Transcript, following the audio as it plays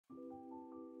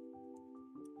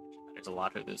There's a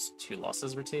lot of those 2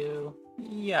 losses were 2.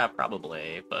 Yeah,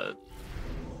 probably, but...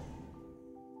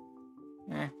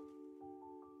 Eh.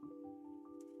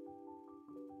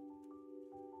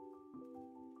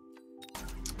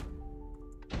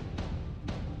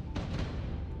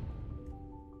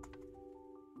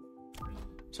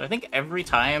 So I think every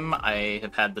time I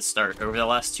have had the start over the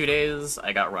last 2 days,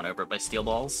 I got run over by steel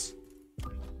balls.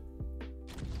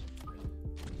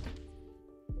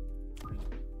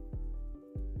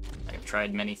 I've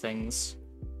tried many things.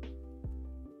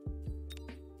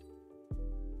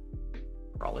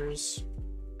 Crawlers.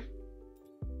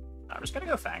 I'm just gonna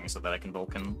go Fang so that I can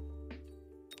Vulcan.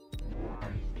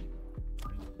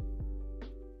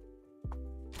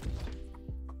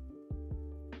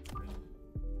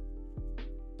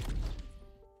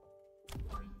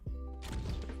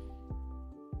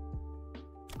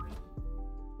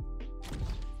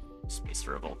 Space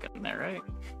for a Vulcan there, right?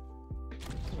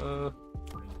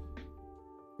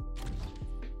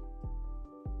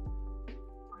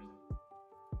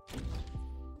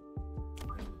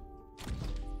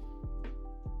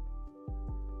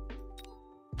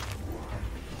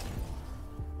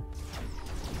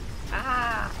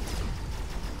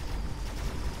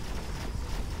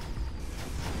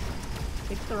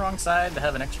 Picked the wrong side to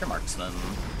have an extra marksman.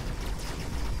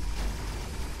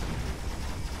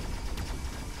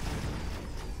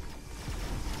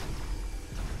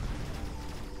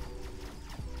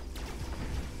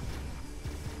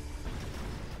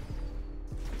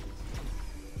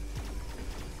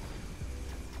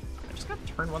 I just got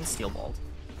turn 1 steel balled.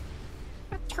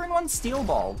 Turn 1 steel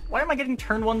balled. Why am I getting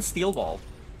turn 1 steel balled?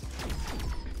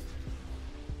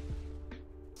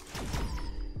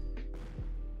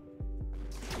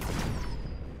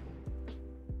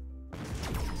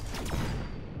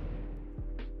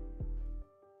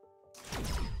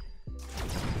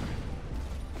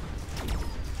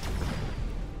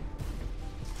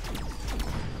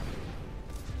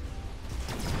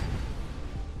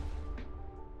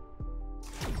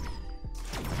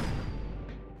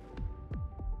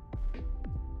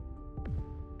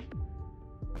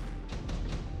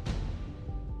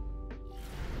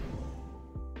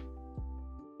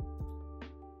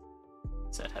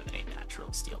 Does that have any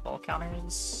natural steel ball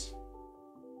counters?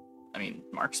 I mean,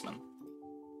 marksman.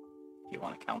 If you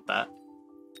want to count that.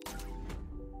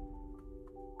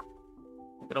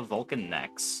 We'll get a Vulcan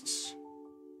next.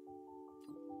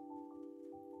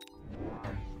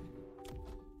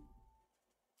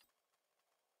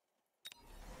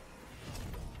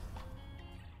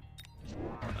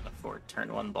 I'm gonna afford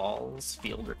turn 1 balls,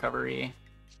 field recovery.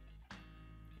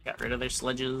 Got rid of their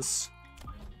sledges.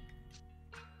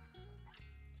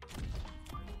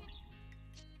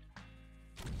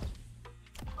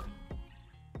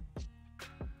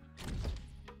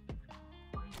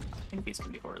 I think these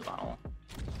can be horizontal.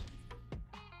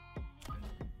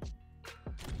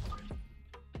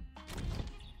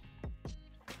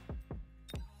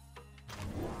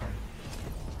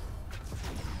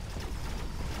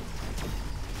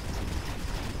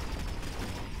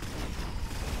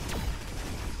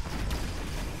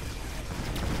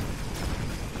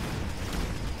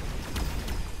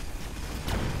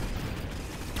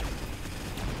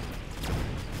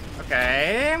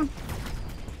 Okay.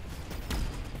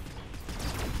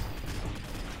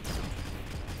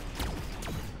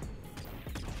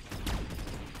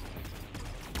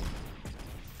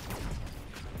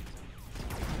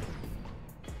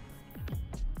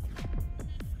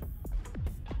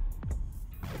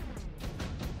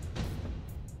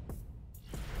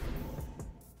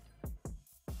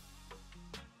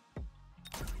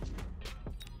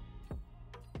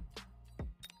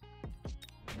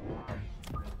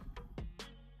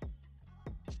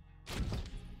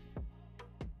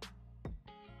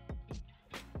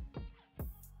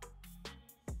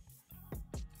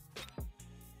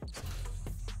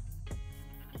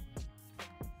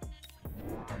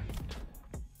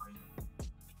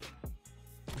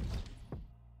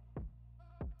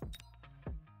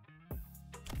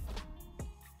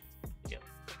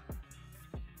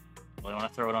 I want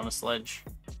to throw it on a sledge.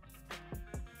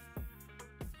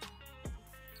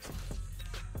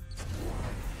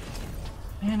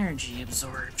 Energy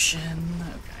absorption.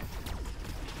 Okay.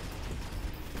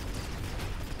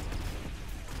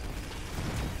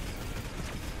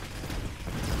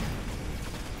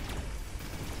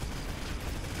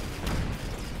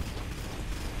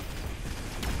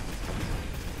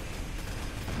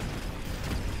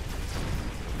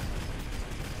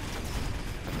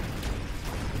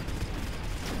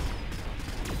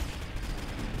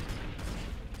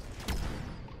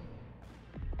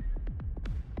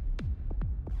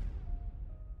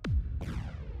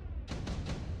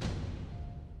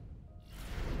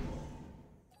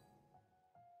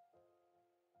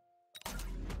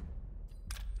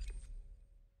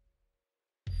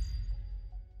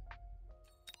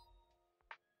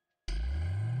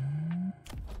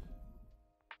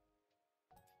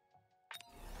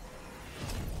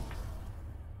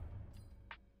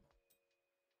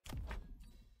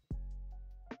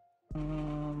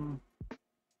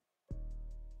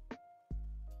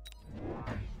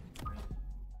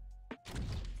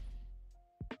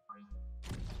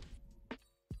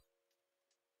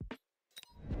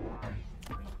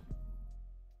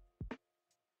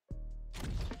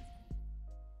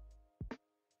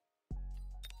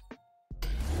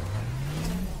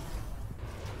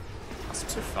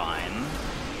 Troops are fine.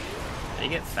 They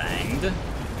get fanged.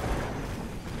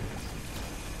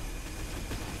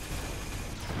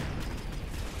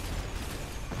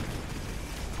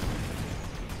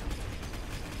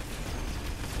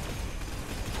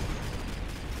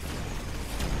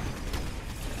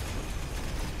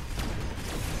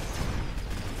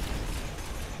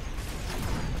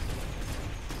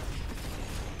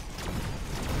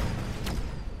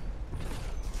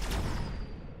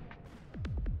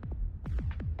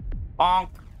 Bonk.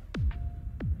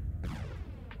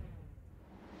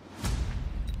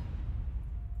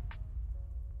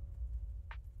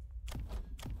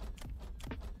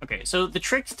 Okay, so the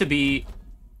trick to beat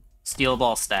Steel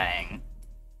Ball Stang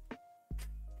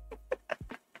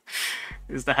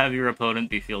is to have your opponent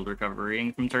be field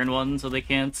recovering from turn 1 so they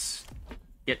can't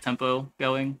get tempo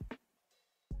going.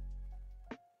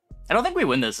 I don't think we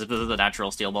win this if this is a natural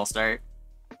Steel Ball start.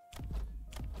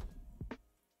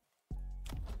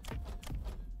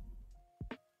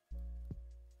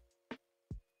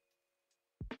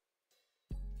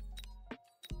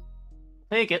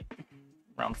 Take it.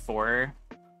 Round 4.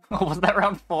 Was that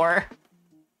round 4?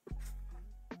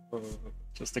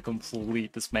 Just a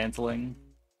complete dismantling.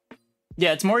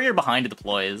 Yeah, it's more you're behind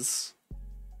deploys.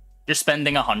 You're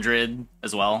spending 100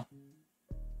 as well.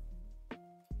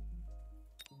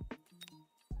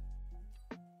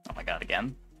 Oh my god,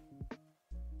 again.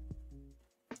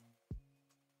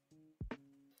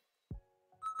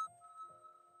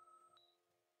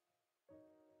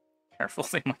 Careful,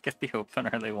 they might get the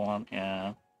opener they want,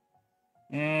 yeah.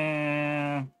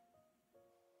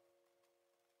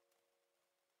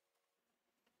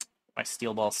 My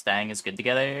Steel Ball Stang is good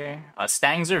together.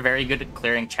 Stangs are very good at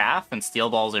clearing chaff, and Steel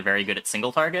Balls are very good at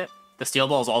single target. The Steel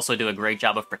Balls also do a great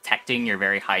job of protecting your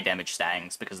very high damage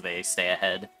Stangs because they stay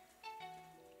ahead.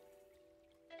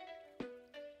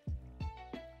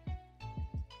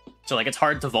 So, like, it's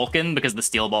hard to Vulcan because the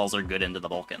Steel Balls are good into the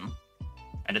Vulcan.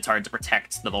 And it's hard to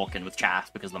protect the Vulcan with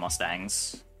chaff because the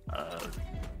Mustangs. I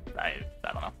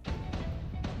don't know.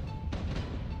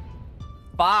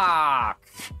 Fuck!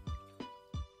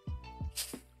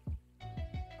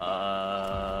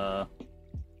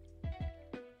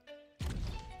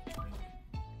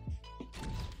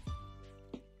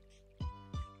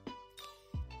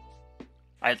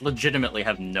 I legitimately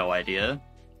have no idea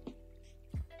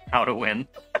how to win.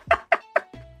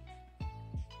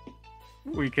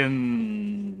 We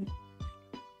can,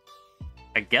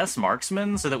 I guess,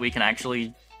 marksman so that we can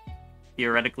actually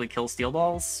theoretically kill Steel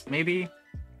Balls, maybe?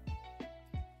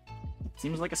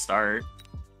 Seems like a start.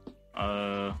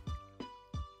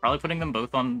 Probably putting them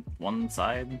both on one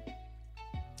side.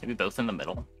 Maybe both in the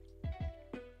middle.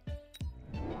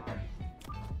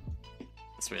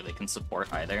 This way they can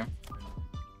support either.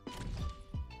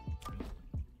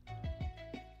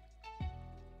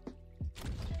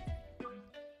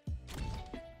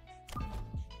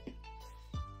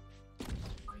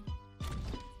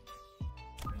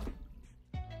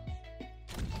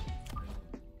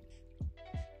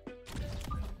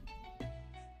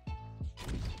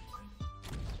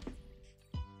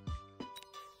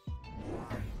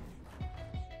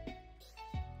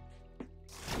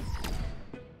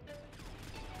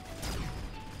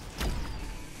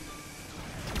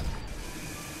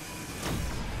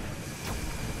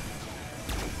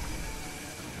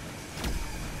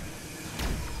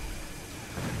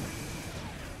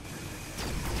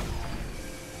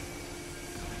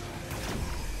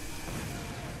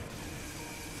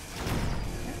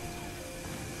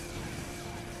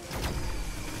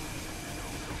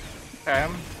 Okay.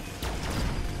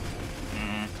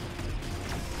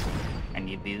 I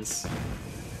need these.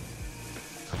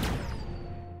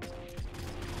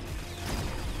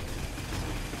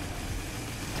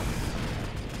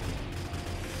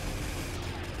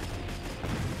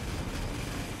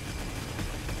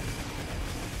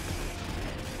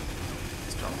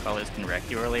 Stormcrawlers can wreck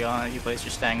you early on if you place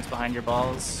your Stangs behind your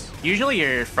balls. Usually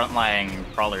your frontline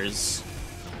crawlers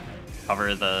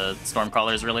cover the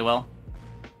Stormcrawlers really well.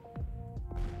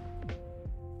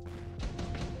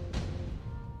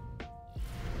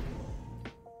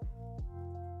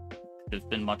 Could have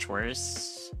been much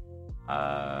worse.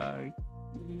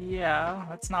 Yeah,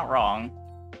 that's not wrong.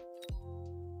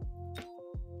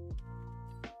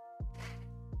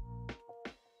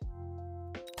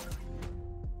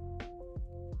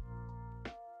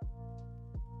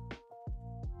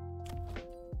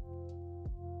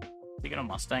 You get a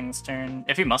Mustang this turn.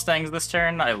 If he Mustangs this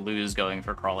turn, I lose going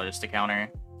for crawlers to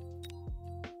counter.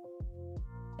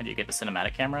 And you get the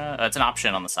cinematic camera? It's an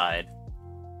option on the side.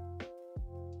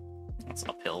 It's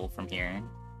uphill from here.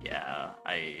 Yeah,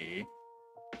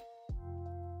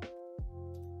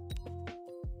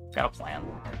 Got a plan.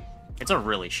 It's a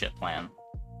really shit plan.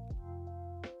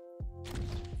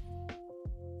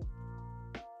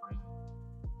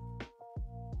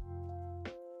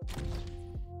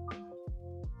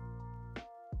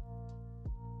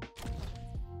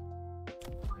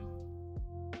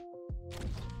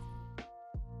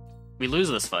 We lose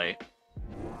this fight.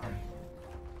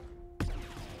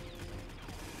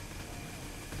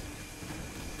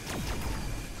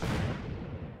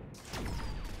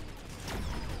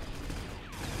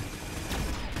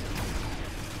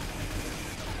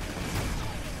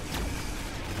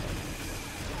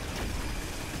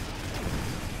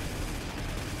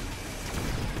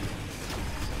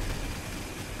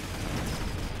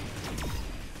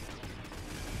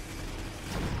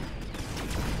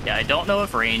 Yeah, I don't know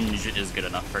if range is good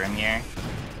enough for him here.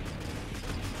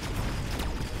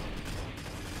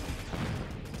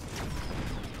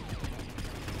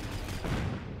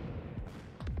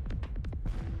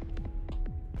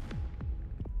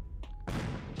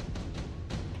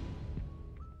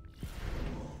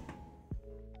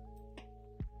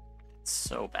 It's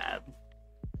so bad.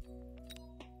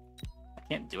 I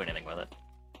can't do anything with it.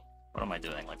 What am I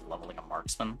doing? Like leveling a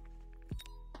marksman?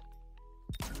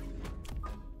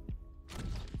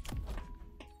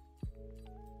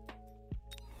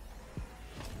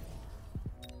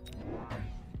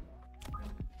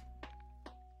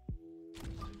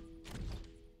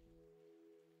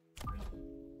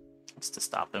 To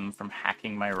stop him from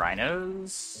hacking my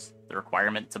rhinos. The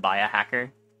requirement to buy a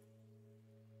hacker.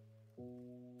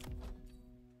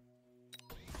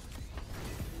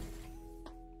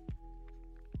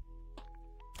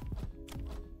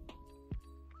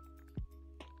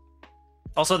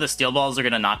 Also, the steel balls are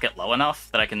going to not get low enough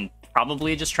that I can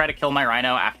probably just try to kill my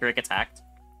rhino after it gets hacked.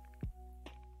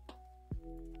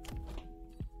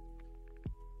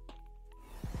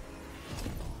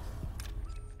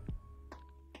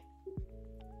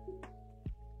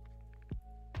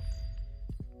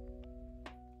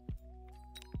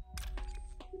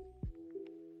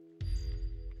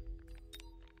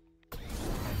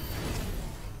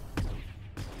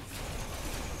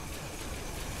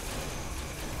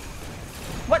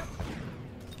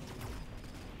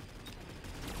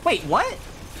 Wait, what?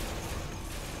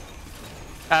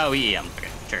 Oh, EM. Okay,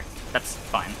 sure. That's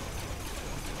fine.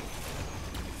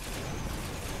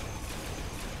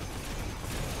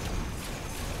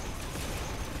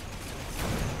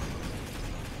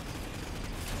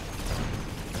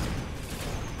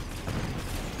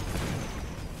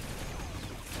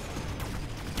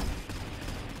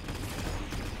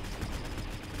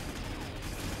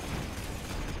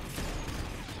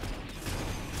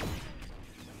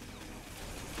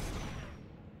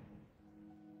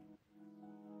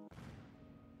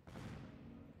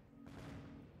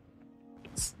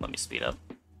 Let me speed up.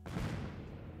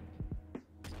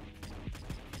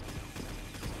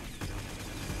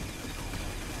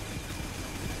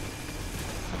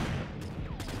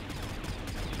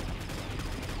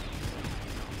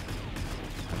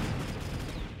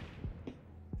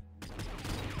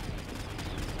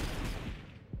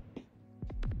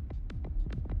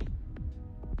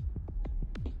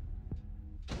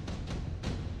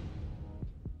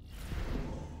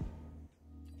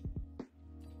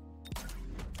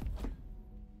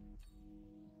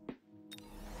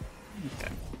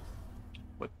 Okay.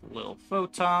 Whip a little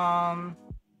photon.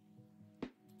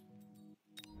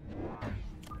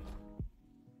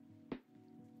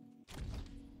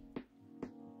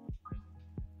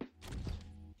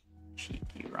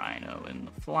 Cheeky rhino in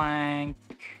the flank.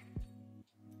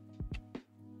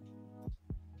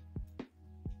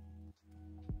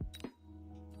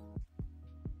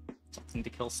 Something to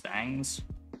kill stangs.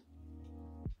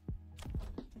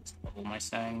 Let's level my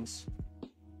stangs.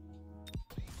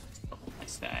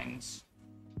 Stangs.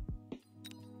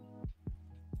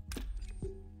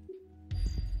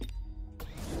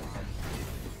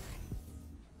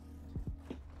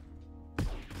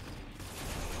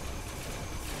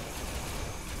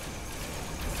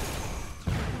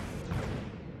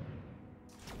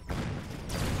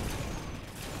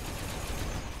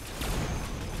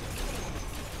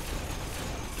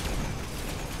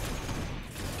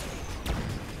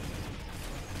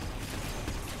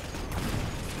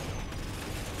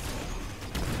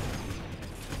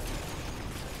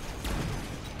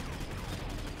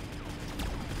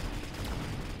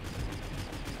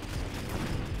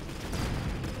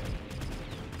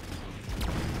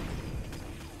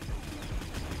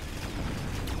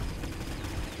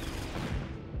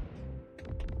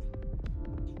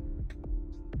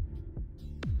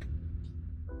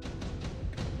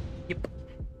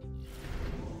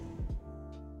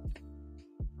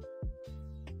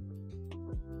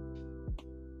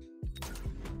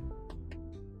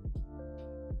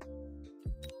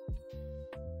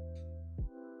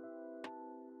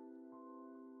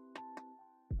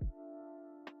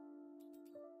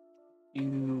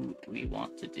 do we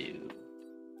want to do?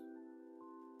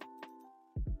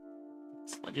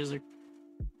 Sledges are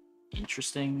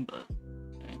interesting, but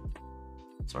okay.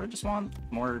 So I just want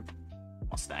more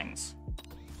Mustangs.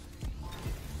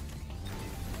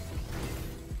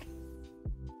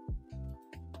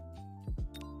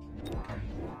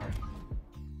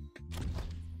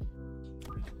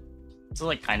 This is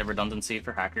like kind of redundancy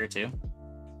for Hacker too.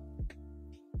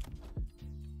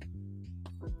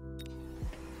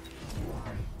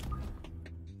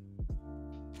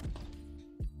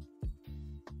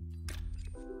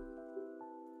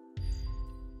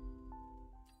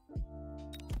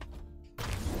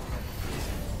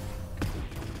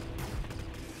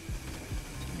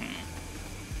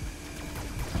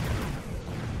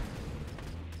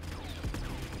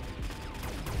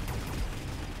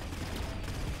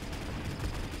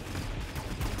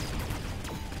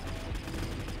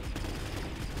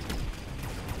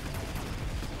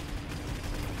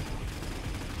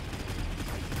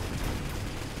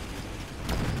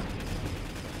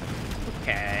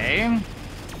 Okay.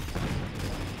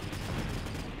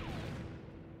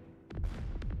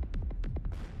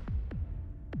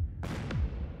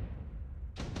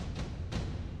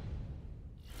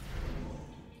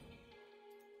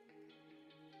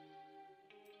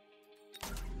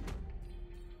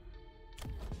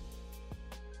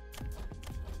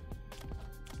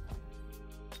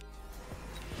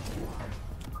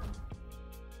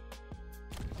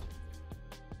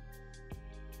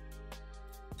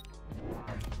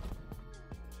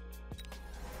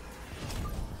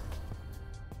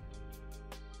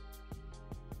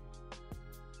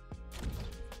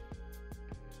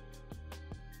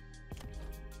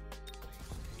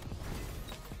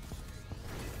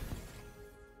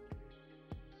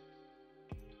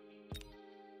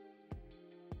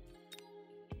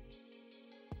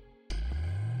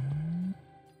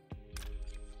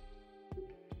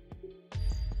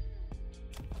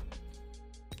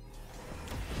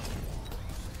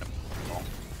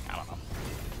 I don't know.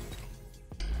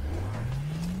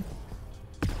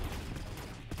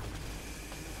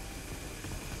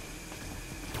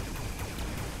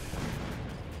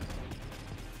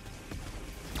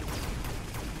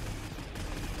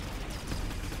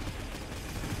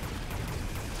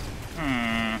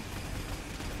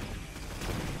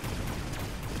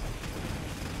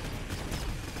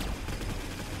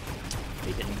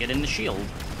 He didn't get in the shield.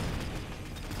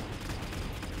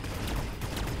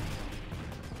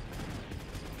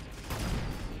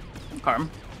 Karm.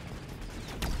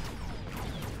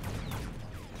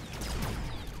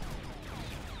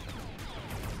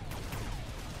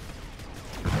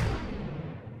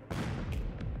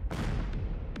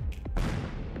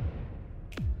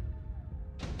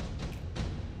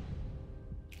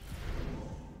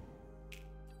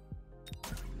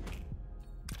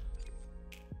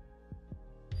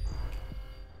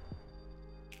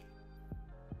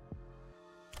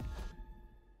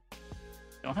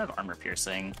 Don't have armor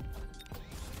piercing.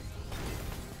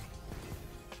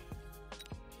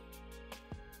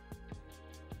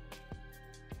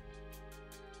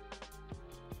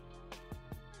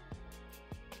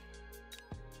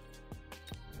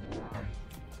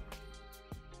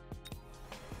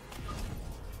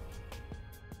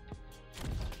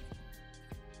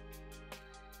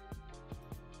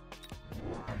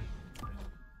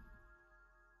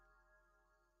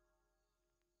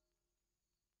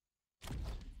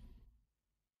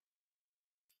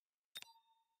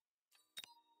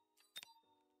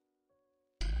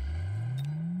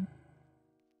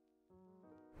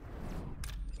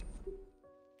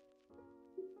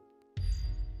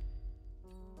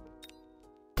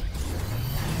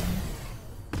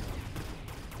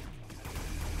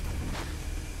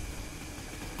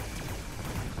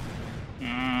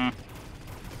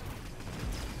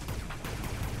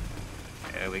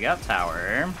 Okay, we got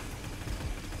tower.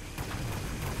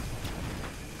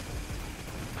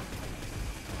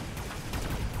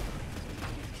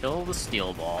 Kill the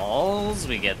steel balls.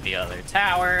 We get the other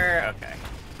tower. Okay.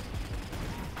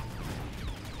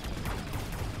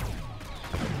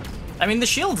 I mean, the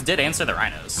shields did answer the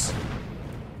rhinos.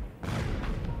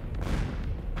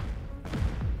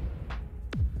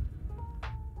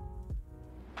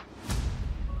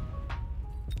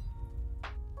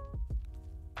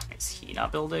 Is he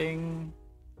not building?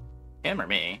 Him or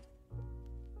me?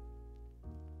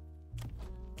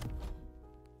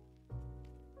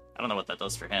 I don't know what that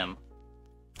does for him.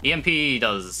 EMP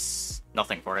does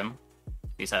nothing for him.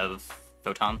 These have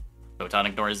Photon. Photon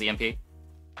ignores the EMP.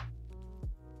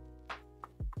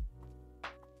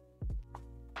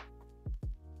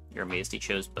 You're amazed he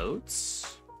chose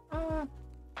boats?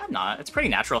 I'm not. It's pretty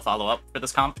natural follow-up for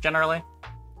this comp, generally.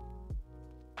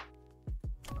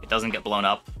 It doesn't get blown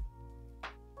up.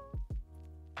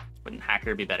 Wouldn't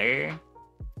Hacker be better?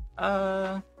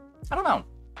 I don't know.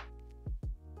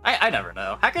 I never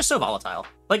know. Hacker's so volatile.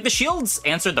 Like, the shields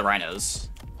answered the rhinos.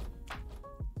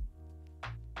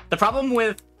 The problem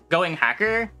with going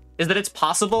Hacker is that it's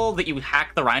possible that you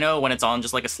hack the rhino when it's on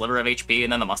just like a sliver of HP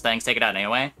and then the Mustangs take it out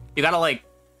anyway. You gotta like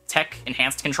tech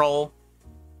enhanced control.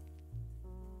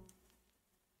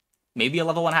 Maybe a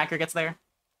level 1 hacker gets there.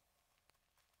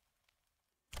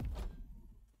 The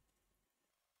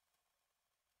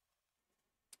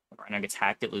rhino gets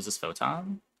hacked, it loses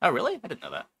photon. Oh really? I didn't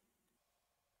know that.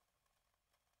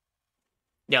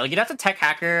 Yeah, like you'd have to tech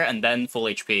hacker and then full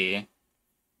HP.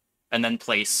 And then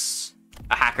place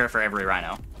a hacker for every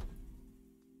rhino.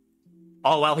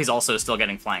 All while he's also still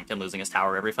getting flanked and losing his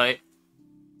tower every fight.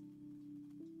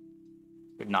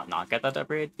 Would not get that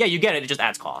upgrade? Yeah, you get it, it just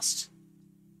adds cost.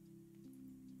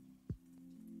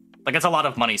 Like, it's a lot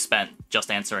of money spent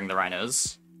just answering the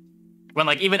rhinos. When,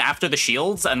 like, even after the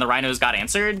shields and the rhinos got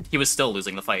answered, he was still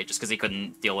losing the fight just because he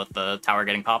couldn't deal with the tower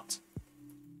getting popped.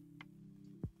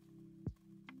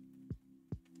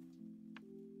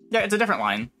 Yeah, it's a different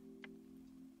line.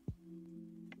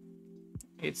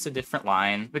 It's a different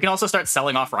line. We can also start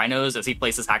selling off rhinos as he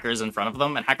places hackers in front of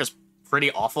them, and hackers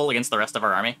pretty awful against the rest of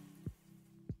our army.